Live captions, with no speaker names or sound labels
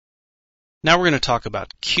Now we're going to talk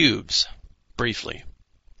about cubes briefly.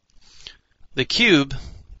 The cube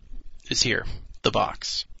is here, the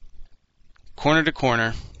box. Corner to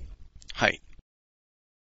corner, height.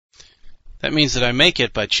 That means that I make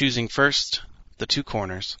it by choosing first the two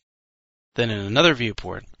corners, then in another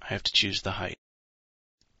viewport I have to choose the height.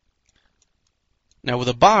 Now with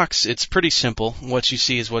a box, it's pretty simple. What you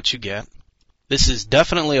see is what you get. This is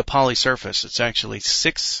definitely a poly surface. It's actually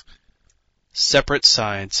 6 separate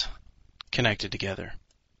sides connected together.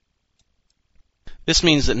 This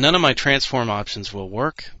means that none of my transform options will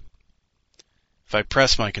work. If I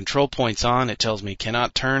press my control points on, it tells me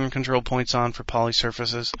cannot turn control points on for poly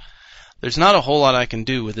surfaces. There's not a whole lot I can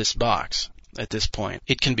do with this box at this point.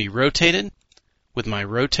 It can be rotated with my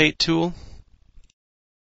rotate tool.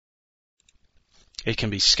 It can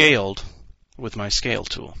be scaled with my scale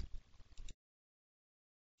tool.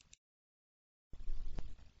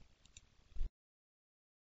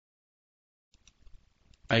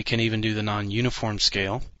 I can even do the non-uniform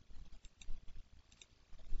scale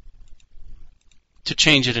to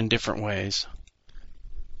change it in different ways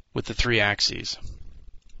with the 3 axes.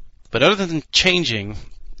 But other than changing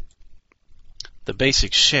the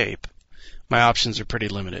basic shape, my options are pretty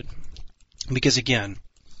limited. Because again,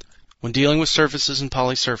 when dealing with surfaces and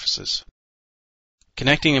poly surfaces,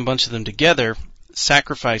 connecting a bunch of them together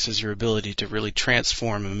sacrifices your ability to really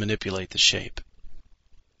transform and manipulate the shape.